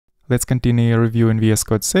Let's continue reviewing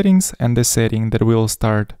vscode settings, and the setting that we'll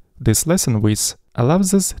start this lesson with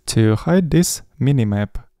allows us to hide this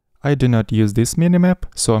minimap. I do not use this minimap,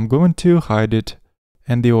 so I'm going to hide it.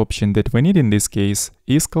 And the option that we need in this case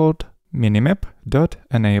is called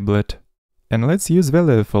minimap.enablet. And let's use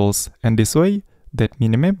value false, and this way that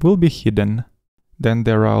minimap will be hidden. Then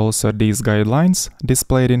there are also these guidelines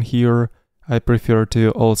displayed in here. I prefer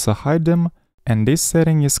to also hide them, and this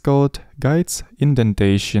setting is called guides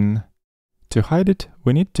indentation. To hide it,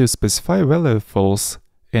 we need to specify value false,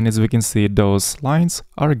 and as we can see, those lines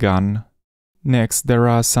are gone. Next, there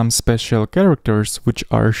are some special characters which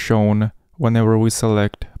are shown whenever we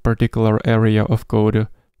select a particular area of code,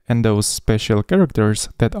 and those special characters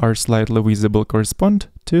that are slightly visible correspond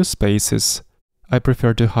to spaces. I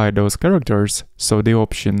prefer to hide those characters, so the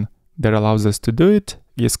option that allows us to do it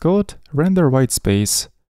is called render white space.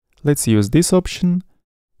 Let's use this option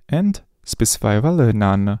and specify value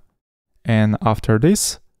none. And after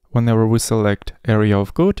this, whenever we select area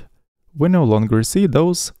of code, we no longer see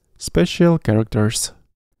those special characters.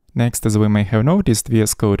 Next, as we may have noticed,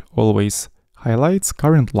 vscode always highlights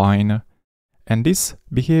current line. And this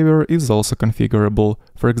behavior is also configurable.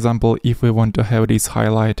 For example, if we want to have this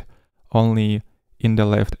highlight only in the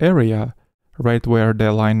left area, right where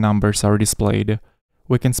the line numbers are displayed,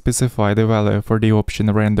 we can specify the value for the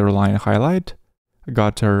option render line highlight,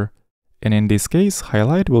 gutter, and in this case,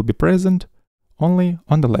 highlight will be present only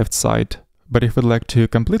on the left side. But if we'd like to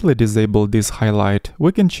completely disable this highlight,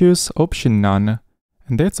 we can choose option none,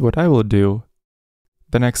 and that's what I will do.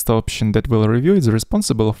 The next option that we'll review is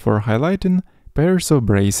responsible for highlighting pairs of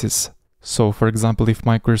braces. So for example, if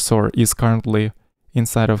my cursor is currently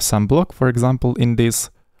inside of some block, for example in this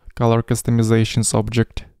color customizations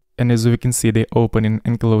object, and as we can see the opening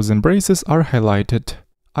and closing braces are highlighted,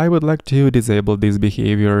 I would like to disable this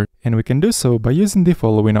behavior, and we can do so by using the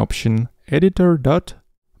following option,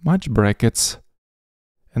 editor.match brackets,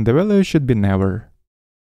 and the value should be never.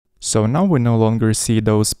 So now we no longer see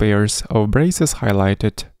those pairs of braces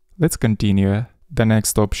highlighted. Let's continue. The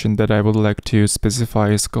next option that I would like to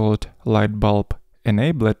specify is called light bulb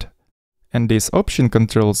enablet, and this option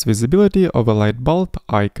controls visibility of a light bulb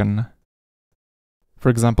icon. For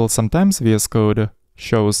example, sometimes vscode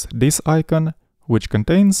shows this icon, which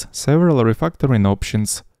contains several refactoring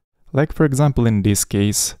options, like for example in this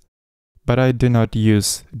case. But I do not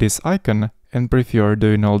use this icon and prefer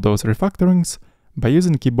doing all those refactorings by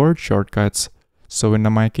using keyboard shortcuts, so in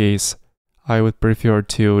my case, I would prefer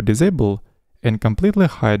to disable and completely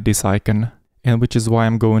hide this icon, and which is why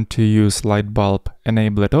I'm going to use light bulb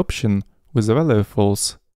enablet option with a value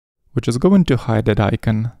false, which is going to hide that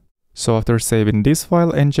icon. So after saving this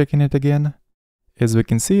file and checking it again, as we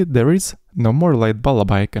can see, there is no more light bulb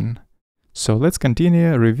icon. So let's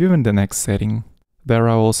continue reviewing the next setting. There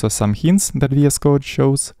are also some hints that vscode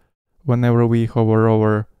shows whenever we hover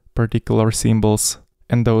over particular symbols,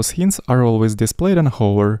 and those hints are always displayed on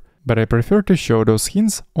hover, but I prefer to show those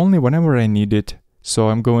hints only whenever I need it, so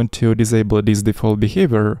I'm going to disable this default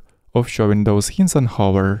behavior of showing those hints on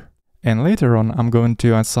hover. And later on I'm going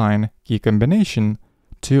to assign key combination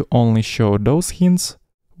to only show those hints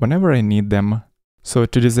whenever I need them. So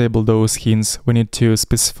to disable those hints, we need to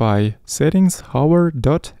specify settings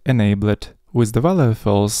hover.enablet with the value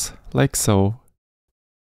false, like so.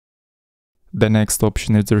 The next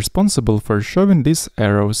option is responsible for showing these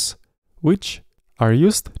arrows, which are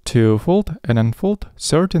used to fold and unfold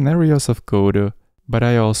certain areas of code, but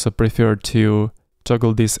I also prefer to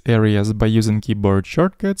toggle these areas by using keyboard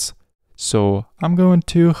shortcuts, so I'm going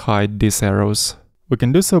to hide these arrows. We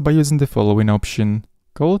can do so by using the following option,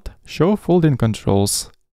 called show folding controls,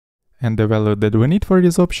 and the value that we need for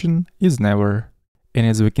this option is never. And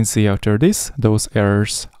as we can see after this, those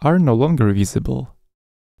errors are no longer visible.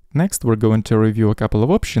 Next, we're going to review a couple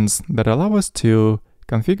of options that allow us to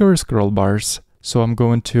configure scroll bars. So I'm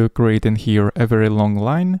going to create in here a very long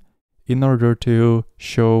line in order to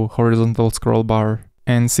show horizontal scroll bar.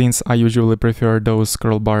 And since I usually prefer those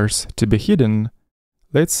scroll bars to be hidden,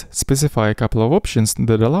 let's specify a couple of options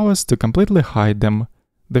that allow us to completely hide them.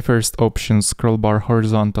 The first option, scroll bar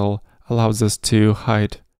horizontal, allows us to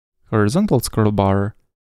hide horizontal scroll bar,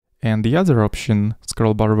 and the other option,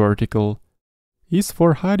 scroll bar vertical, is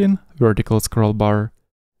for hiding vertical scroll bar.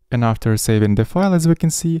 And after saving the file, as we can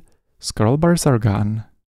see, scroll bars are gone.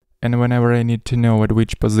 And whenever I need to know at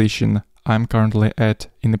which position I'm currently at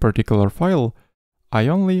in a particular file, I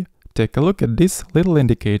only take a look at this little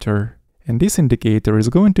indicator. And this indicator is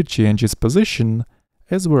going to change its position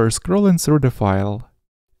as we're scrolling through the file.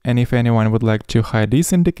 And if anyone would like to hide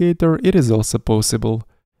this indicator, it is also possible.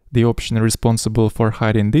 The option responsible for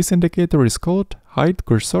hiding this indicator is called hide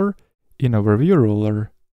cursor in overview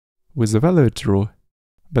ruler with the value true.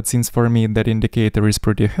 But since for me that indicator is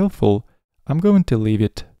pretty helpful, I'm going to leave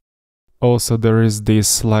it. Also, there is this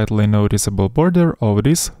slightly noticeable border of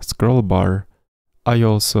this scroll bar. I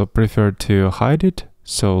also prefer to hide it,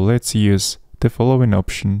 so let's use the following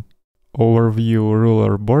option. Overview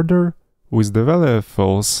ruler border with the value of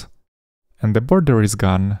false. And the border is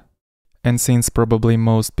gone. And since probably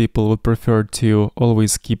most people would prefer to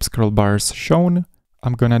always keep scroll bars shown,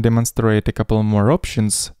 I'm gonna demonstrate a couple more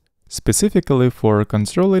options, specifically for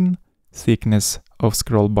controlling thickness of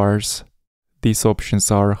scroll bars. These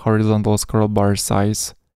options are horizontal scroll bar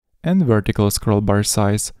size and vertical scroll bar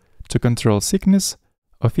size to control thickness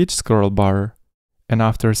of each scroll bar. And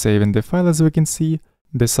after saving the file, as we can see,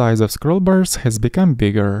 the size of scroll bars has become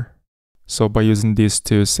bigger. So by using these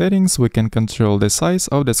two settings, we can control the size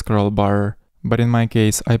of the scroll bar. But in my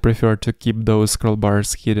case, I prefer to keep those scroll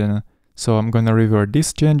bars hidden. So I'm gonna revert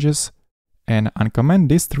these changes and uncomment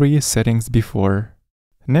these three settings before.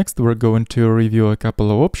 Next, we're going to review a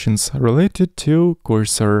couple of options related to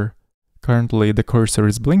cursor. Currently, the cursor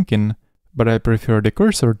is blinking, but I prefer the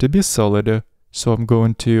cursor to be solid. So I'm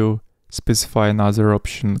going to specify another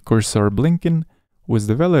option, cursor blinking, with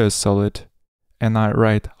the value as solid. And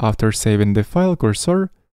right after saving the file,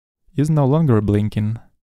 cursor is no longer blinking.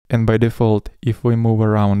 And by default, if we move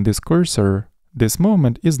around this cursor, this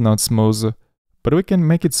movement is not smooth, but we can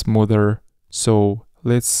make it smoother. So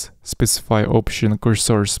let's specify option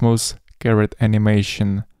cursor smooth caret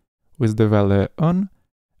animation with the value on.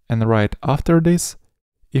 And right after this,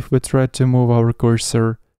 if we try to move our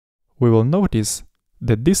cursor, we will notice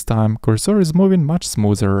that this time cursor is moving much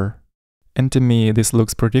smoother. And to me this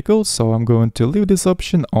looks pretty cool, so I'm going to leave this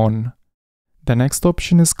option on. The next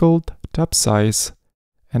option is called tab size,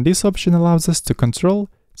 and this option allows us to control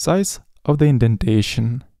size of the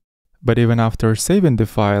indentation. But even after saving the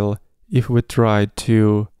file, if we try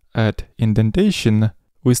to add indentation,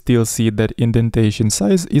 we still see that indentation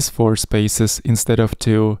size is 4 spaces instead of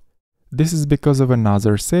 2. This is because of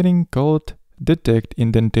another setting called detect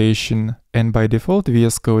indentation, and by default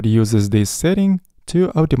vscode uses this setting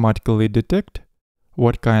to automatically detect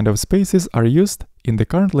what kind of spaces are used in the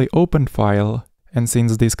currently open file. And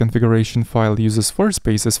since this configuration file uses 4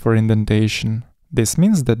 spaces for indentation, this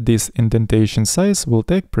means that this indentation size will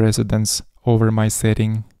take precedence over my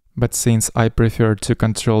setting. But since I prefer to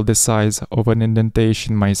control the size of an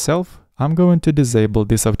indentation myself, I'm going to disable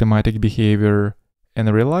this automatic behavior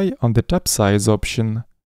and rely on the tab size option.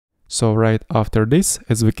 So right after this,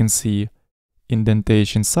 as we can see,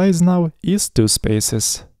 indentation size now is 2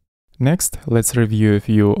 spaces. Next, let's review a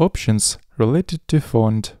few options related to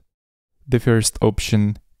font. The first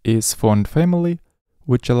option is font family,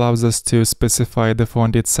 which allows us to specify the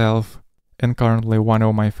font itself. And currently one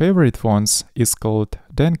of my favorite fonts is called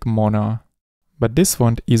Dank Mono. But this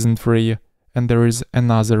font isn't free, and there is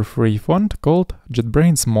another free font called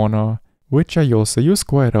JetBrains Mono, which I also use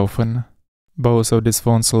quite often. Both of these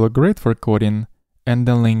fonts look great for coding, and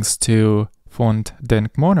the links to font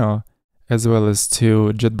Dank Mono as well as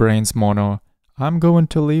to JetBrains Mono I'm going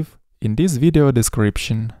to leave in this video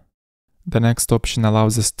description. The next option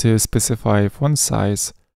allows us to specify font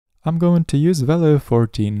size. I'm going to use value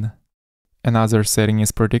 14. Another setting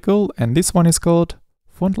is pretty cool, and this one is called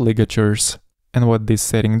font ligatures. And what this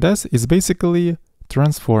setting does is basically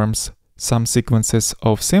transforms some sequences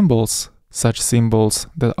of symbols, such symbols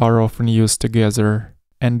that are often used together,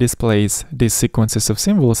 and displays these sequences of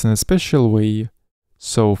symbols in a special way.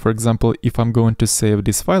 So, for example, if I'm going to save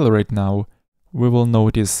this file right now, we will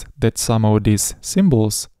notice that some of these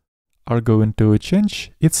symbols are going to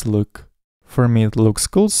change its look. For me it looks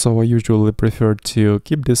cool, so I usually prefer to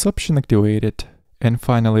keep this option activated. And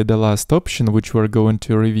finally, the last option, which we're going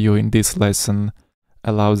to review in this lesson,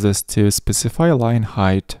 allows us to specify line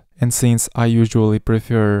height. And since I usually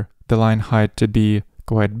prefer the line height to be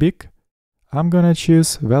quite big, I'm gonna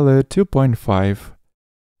choose value 2.5.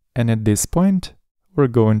 And at this point, we're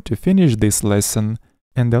going to finish this lesson,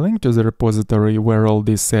 and the link to the repository where all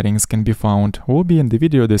these settings can be found will be in the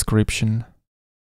video description.